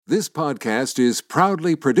This podcast is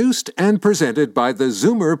proudly produced and presented by the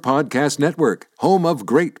Zoomer Podcast Network, home of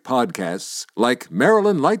great podcasts like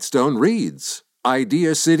Marilyn Lightstone Reads,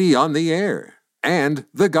 Idea City on the Air, and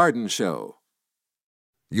The Garden Show.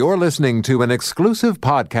 You're listening to an exclusive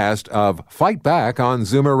podcast of Fight Back on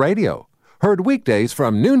Zoomer Radio, heard weekdays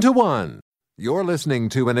from noon to 1. You're listening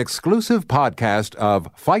to an exclusive podcast of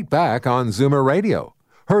Fight Back on Zoomer Radio,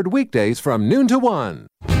 heard weekdays from noon to 1.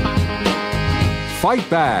 Fight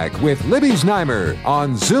Back with Libby Znaimer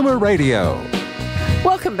on Zoomer Radio.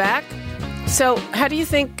 Welcome back. So, how do you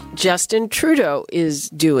think Justin Trudeau is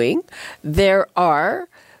doing? There are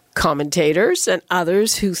commentators and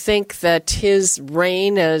others who think that his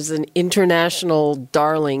reign as an international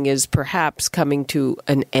darling is perhaps coming to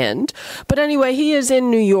an end. But anyway, he is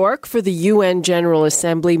in New York for the UN General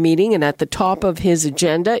Assembly meeting, and at the top of his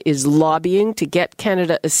agenda is lobbying to get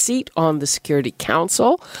Canada a seat on the Security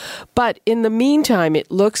Council. But in the meantime,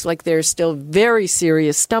 it looks like there's still very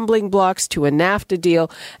serious stumbling blocks to a Nafta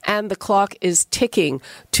deal, and the clock is ticking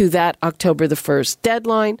to that October the 1st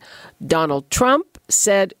deadline. Donald Trump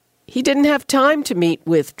said he didn't have time to meet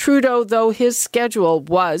with Trudeau, though his schedule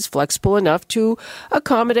was flexible enough to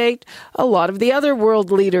accommodate a lot of the other world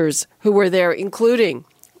leaders who were there, including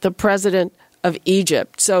the president of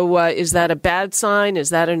Egypt. So is that a bad sign?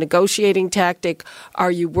 Is that a negotiating tactic?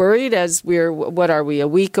 Are you worried as we're, a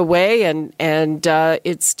week away and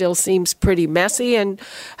it still seems pretty messy? And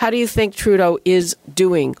how do you think Trudeau is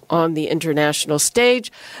doing on the international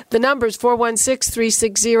stage? The number's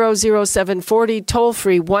 416-360-0740, toll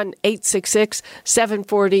free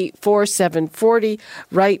 1-866-740-4740.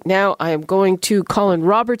 Right now, I am going to Colin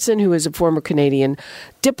Robertson, who is a former Canadian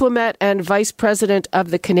diplomat and vice president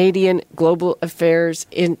of the Canadian Global Affairs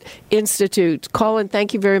Institute. Colin,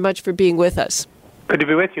 thank you very much for being with us. Good to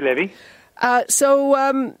be with you, Libby.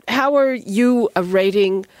 So how are you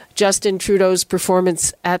rating Justin Trudeau's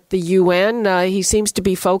performance at the UN? He seems to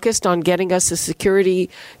be focused on getting us a Security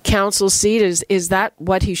Council seat. Is that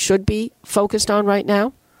what he should be focused on right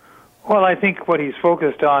now? Well, I think what he's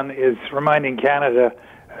focused on is reminding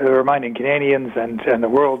Canadians and the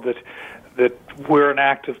world that we're an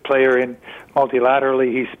active player in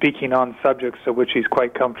multilaterally. He's speaking on subjects of which he's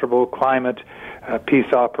quite comfortable: climate,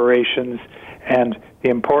 peace operations, and the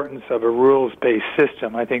importance of a rules-based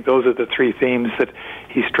system. I think those are the three themes that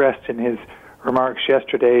he stressed in his remarks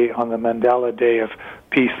yesterday on the Mandela Day of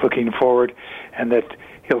Peace looking forward, and that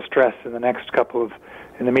he'll stress in the next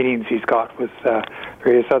in the meetings he's got with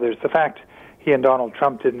various others. The fact he and Donald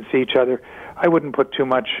Trump didn't see each other, I wouldn't put too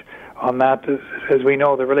much on that. As we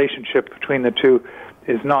know, the relationship between the two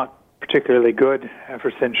is not particularly good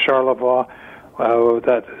ever since Charlevoix,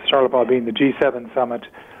 that Charlevoix being the G7 summit,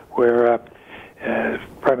 where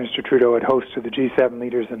Prime Minister Trudeau had hosted the G7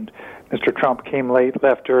 leaders, and Mr. Trump came late,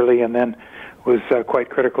 left early, and then was quite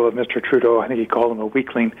critical of Mr. Trudeau. I think he called him a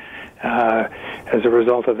weakling as a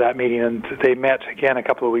result of that meeting. And they met again a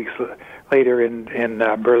couple of weeks later in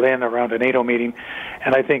Berlin around a NATO meeting.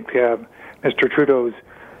 And I think Mr. Trudeau's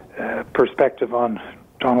perspective on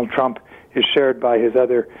Donald Trump is shared by his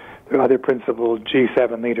other principal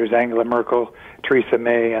G7 leaders, Angela Merkel, Theresa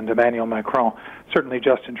May, and Emmanuel Macron. Certainly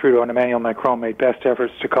Justin Trudeau and Emmanuel Macron made best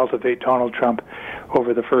efforts to cultivate Donald Trump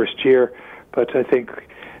over the first year, but I think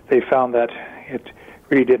they found that it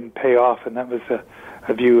really didn't pay off, and that was a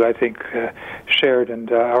view, I think, shared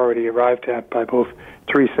and already arrived at by both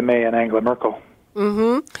Theresa May and Angela Merkel.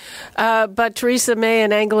 Mm-hmm. But Theresa May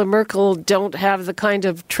and Angela Merkel don't have the kind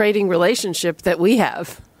of trading relationship that we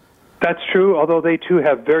have. That's true, although they too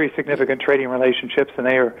have very significant trading relationships, and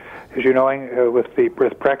they are, as you know, with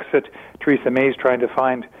Brexit, Theresa May is trying to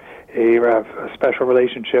find a special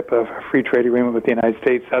relationship, a free trade agreement with the United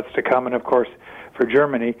States. That's to come, and of course, for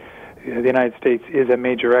Germany, the United States is a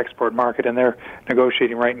major export market, and they're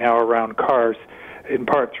negotiating right now around cars, in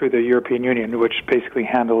part through the European Union, which basically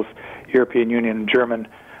handles European Union and German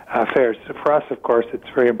affairs. So for us, of course, it's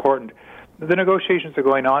very important. The negotiations are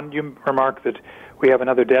going on. You remarked that we have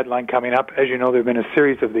another deadline coming up. As you know, there have been a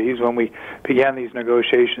series of these. When we began these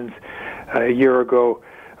negotiations a year ago,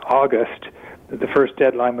 August, the first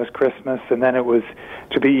deadline was Christmas, and then it was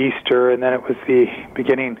to be Easter, and then it was the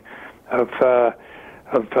beginning of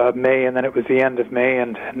May, and then it was the end of May,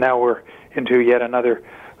 and now we're into yet another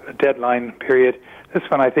deadline period. This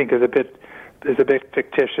one, I think, is a bit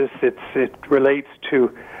fictitious. It relates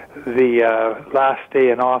to the last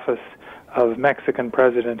day in office of Mexican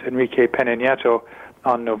President Enrique Peña Nieto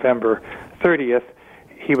on November 30th.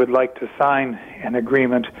 He would like to sign an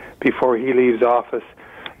agreement before he leaves office,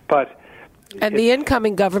 and the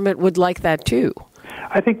incoming government would like that too.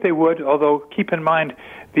 I think they would, although keep in mind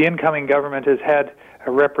the incoming government has had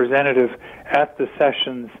a representative at the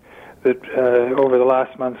sessions that over the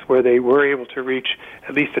last months where they were able to reach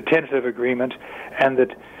at least a tentative agreement, and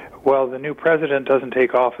that while the new president doesn't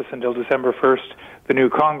take office until December 1st, the new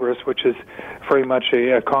Congress, which is very much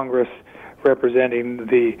a Congress representing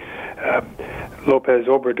the Lopez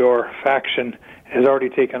Obrador faction, has already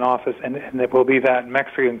taken office, and it will be that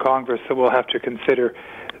Mexican Congress that will have to consider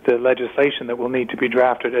the legislation that will need to be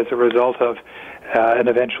drafted as a result of an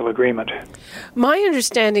eventual agreement. My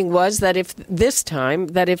understanding was that if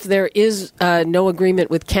there is no agreement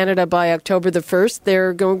with Canada by October the 1st,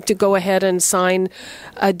 they're going to go ahead and sign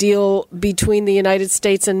a deal between the United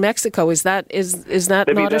States and Mexico. Is that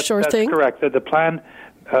Libby, not a sure thing? That's correct. The plan,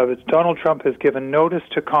 Donald Trump has given notice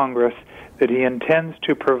to Congress that he intends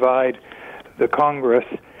to provide the Congress.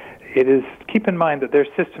 It is, keep in mind that their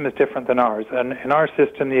system is different than ours. And in our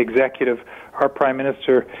system, the executive, our prime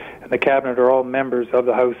minister, and the cabinet are all members of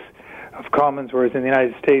the House of Commons, whereas in the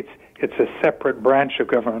United States, it's a separate branch of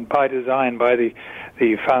government by design by the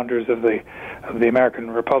founders of the American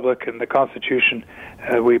Republic and the Constitution.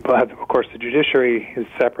 We have, of course, the judiciary is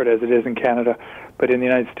separate as it is in Canada, but in the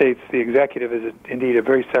United States, the executive is indeed a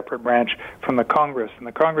very separate branch from the Congress. And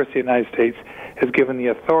the Congress of the United States has given the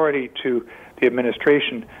authority to the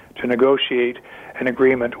administration to negotiate an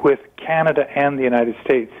agreement with Canada and the United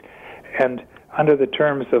States. And under the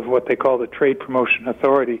terms of what they call the Trade Promotion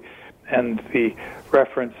Authority and the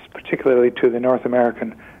reference particularly to the North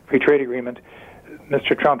American Free Trade Agreement,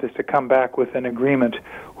 Mr. Trump is to come back with an agreement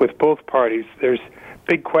with both parties. There's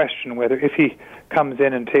big question whether if he comes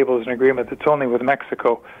in and tables an agreement that's only with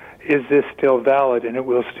Mexico, is this still valid, and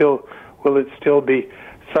will it still be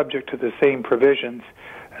subject to the same provisions?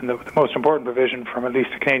 And the most important provision from at least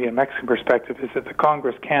a Canadian-Mexican perspective is that the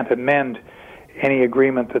Congress can't amend any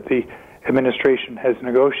agreement that the administration has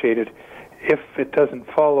negotiated. If it doesn't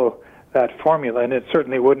follow that formula, and it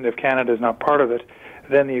certainly wouldn't if Canada is not part of it,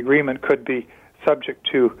 then the agreement could be subject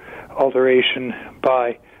to alteration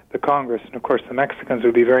by the Congress. And of course the Mexicans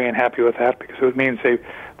would be very unhappy with that, because it would mean they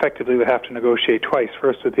effectively would have to negotiate twice,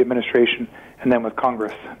 first with the administration and then with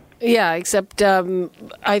Congress. Yeah, except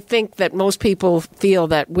I think that most people feel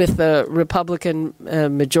that with the Republican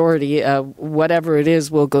majority, whatever it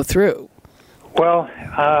is will go through. Well,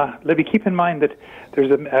 Libby, keep in mind that there's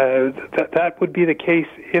that would be the case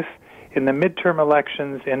if in the midterm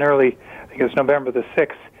elections in early, I think it's November the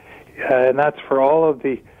 6th, and that's for all of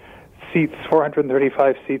the seats,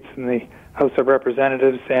 435 seats in the House of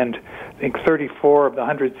Representatives, and I think 34 of the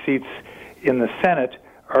 100 seats in the Senate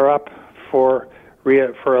are up for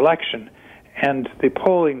election. And the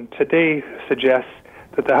polling today suggests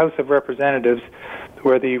that the House of Representatives,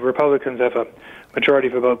 where the Republicans have a majority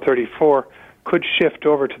of about 34, could shift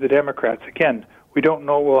over to the Democrats. Again, we don't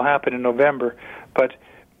know what will happen in November, but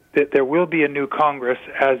there will be a new Congress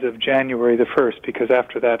as of January the 1st, because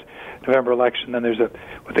after that November election, then there's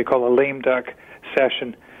what they call a lame duck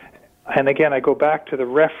session. And again, I go back to the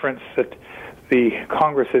reference that the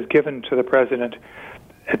Congress has given to the President.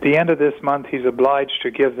 At the end of this month, he's obliged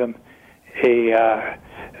to give them a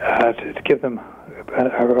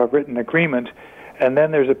written agreement, and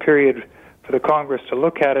then there's a period for the Congress to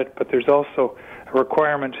look at it, but there's also a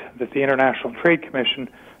requirement that the International Trade Commission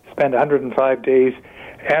spend 105 days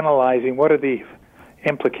analyzing what are the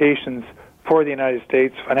implications for the United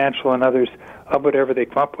States, financial and others, of whatever they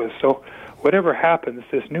come up with. So whatever happens,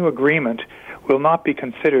 this new agreement will not be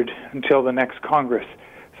considered until the next Congress,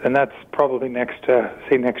 and that's probably next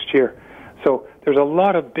year. So there's a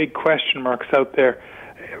lot of big question marks out there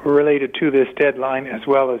related to this deadline, as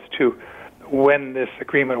well as to when this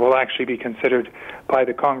agreement will actually be considered by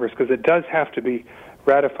the Congress, because it does have to be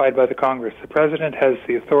ratified by the Congress. The President has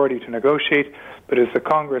the authority to negotiate, but it's the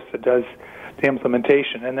Congress that does the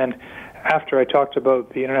implementation. And then after I talked about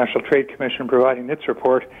the International Trade Commission providing its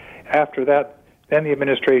report, after that, then the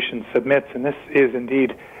administration submits, and this is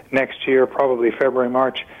indeed next year, probably February,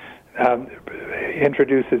 March,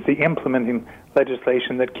 introduces the implementing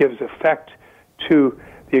legislation that gives effect to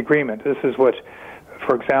the agreement. This is what,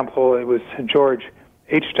 for example, it was George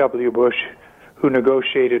H.W. Bush who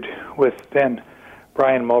negotiated with then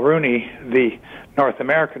Brian Mulroney the North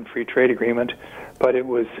American Free Trade Agreement, but it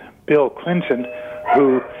was Bill Clinton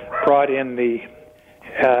who brought in the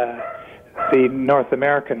North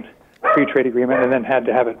American Free Trade Agreement and then had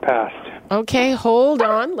to have it passed. Okay, hold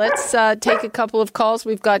on. Let's take a couple of calls.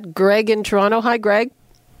 We've got Greg in Toronto. Hi, Greg.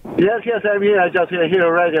 Yes, I'm here. I just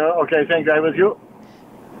hear radio. Okay, thank you. I'm with you.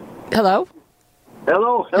 Hello?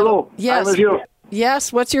 Hello. Yes. I'm with you.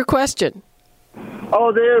 Yes, what's your question?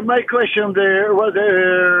 Oh, my question there was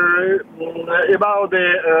about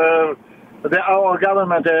our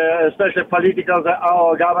government, especially political,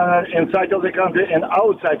 our government inside of the country and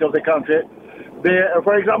outside of the country.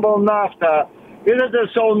 For example, Nafta, is it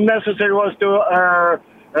so necessary was to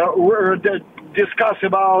discuss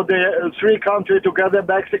about the three countries together,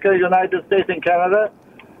 Mexico, United States, and Canada?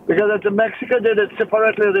 Because Mexico did it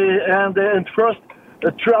separately, and first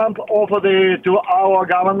Trump offered to our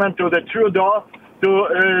government, to the Trudeau,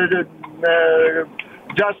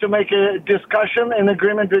 just to make a discussion and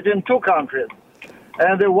agreement between two countries.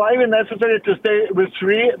 And why is it necessary to stay with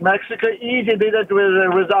three? Mexico easily did it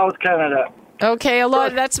without Canada. Okay,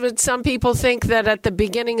 that's what some people think, that at the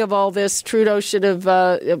beginning of all this, Trudeau should have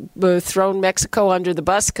thrown Mexico under the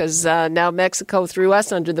bus, because now Mexico threw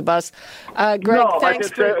us under the bus. Greg, no,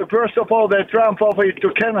 thanks first of all, the Trump offered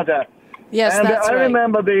to Canada. Yes, and that's I right.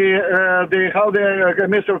 remember Mr.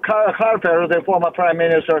 Harper, the former Prime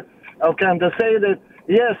Minister of Canada, say that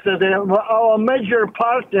yes, our major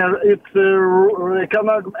partner, it's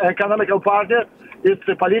economical partner, it's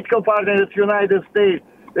a political partner, it's United States.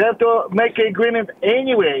 We have to make an agreement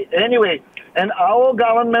anyway. And our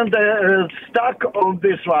government stuck on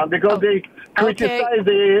this one because they criticize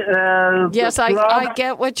the... yes, I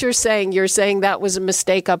get what you're saying. You're saying that was a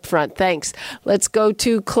mistake up front. Thanks. Let's go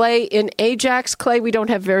to Clay in Ajax. Clay, we don't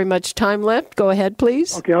have very much time left. Go ahead,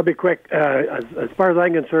 please. Okay, I'll be quick. As far as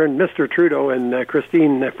I'm concerned, Mr. Trudeau and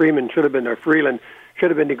Christine Freeland should have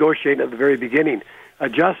been negotiating at the very beginning.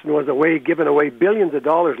 Justin was giving away billions of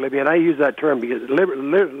dollars, Libby, and I use that term because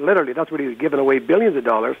literally that's what he was giving away, billions of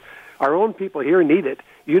dollars. Our own people here need it.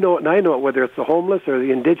 You know it and I know it, whether it's the homeless or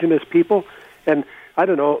the indigenous people. And I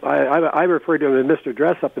don't know, I referred to him as Mr.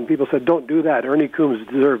 Dress-Up, and people said, don't do that. Ernie Coombs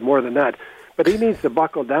deserved more than that. But he needs to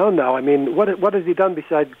buckle down now. I mean, what has he done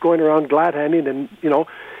besides going around glad-handing? And,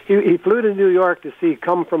 he flew to New York to see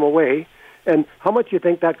Come From Away. And how much do you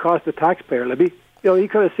think that cost the taxpayer, Libby? He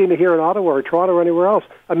could have seen it here in Ottawa or Toronto or anywhere else.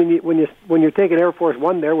 I mean, when you're taking Air Force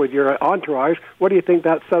One there with your entourage, what do you think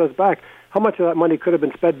that set us back? How much of that money could have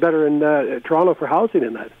been spent better in Toronto for housing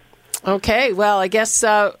in that? Okay, well, I guess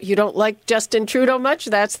you don't like Justin Trudeau much.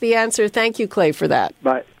 That's the answer. Thank you, Clay, for that.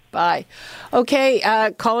 Bye. Bye.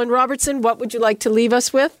 Okay, Colin Robertson, what would you like to leave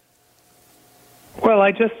us with? Well,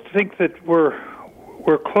 I just think that we're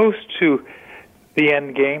close to the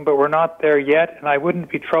end game, but we're not there yet, and I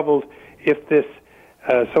wouldn't be troubled if this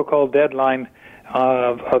so-called deadline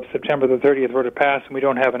of September the 30th were to pass and we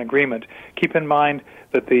don't have an agreement. Keep in mind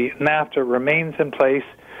that the NAFTA remains in place.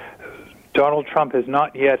 Donald Trump has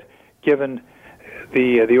not yet given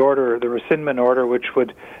the rescindment order, which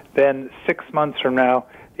would then 6 months from now,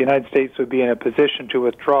 the United States would be in a position to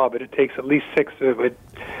withdraw, but it takes at least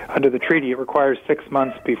under the treaty, it requires 6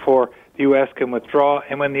 months before the U.S. can withdraw.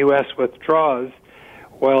 And when the U.S. withdraws,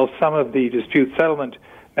 while some of the dispute settlement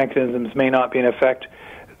mechanisms may not be in effect,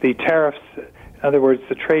 the tariffs, in other words,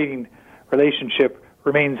 the trading relationship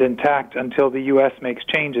remains intact until the U.S. makes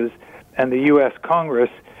changes. And the U.S. Congress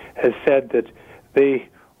has said that they,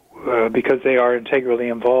 because they are integrally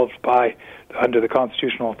involved under the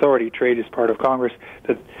constitutional authority, trade is part of Congress,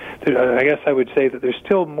 that I guess I would say that there's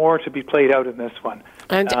still more to be played out in this one.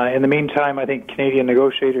 And in the meantime, I think Canadian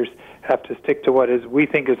negotiators have to stick to what we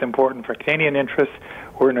think is important for Canadian interests.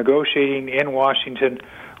 We're negotiating in Washington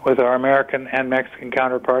with our American and Mexican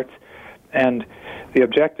counterparts, and the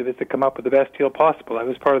objective is to come up with the best deal possible. I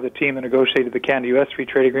was part of the team that negotiated the Canada-U.S. Free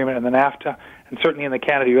Trade Agreement and the NAFTA, and certainly in the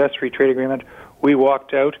Canada-U.S. Free Trade Agreement, we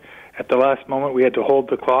walked out at the last moment. We had to hold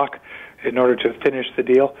the clock in order to finish the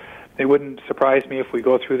deal. It wouldn't surprise me if we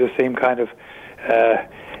go through the same kind of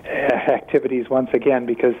activities once again,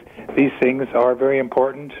 because these things are very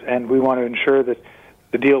important, and we want to ensure that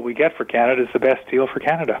the deal we get for Canada is the best deal for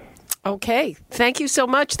Canada. Okay. Thank you so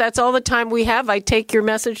much. That's all the time we have. I take your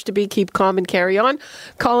message to be keep calm and carry on.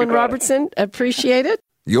 Colin Robertson, appreciate it.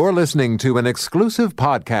 You're listening to an exclusive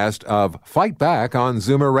podcast of Fight Back on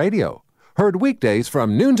Zoomer Radio. Heard weekdays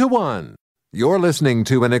from noon to 1. You're listening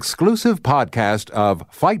to an exclusive podcast of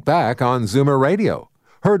Fight Back on Zoomer Radio.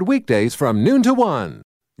 Heard weekdays from noon to 1.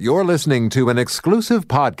 You're listening to an exclusive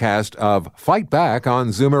podcast of Fight Back on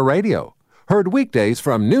Zoomer Radio. Heard weekdays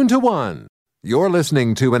from noon to 1. You're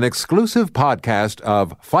listening to an exclusive podcast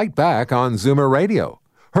of Fight Back on Zoomer Radio.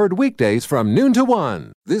 Heard weekdays from noon to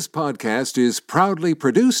 1. This podcast is proudly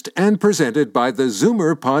produced and presented by the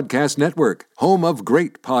Zoomer Podcast Network, home of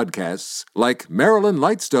great podcasts like Marilyn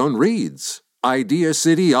Lightstone Reads, Idea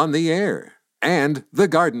City on the Air, and The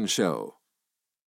Garden Show.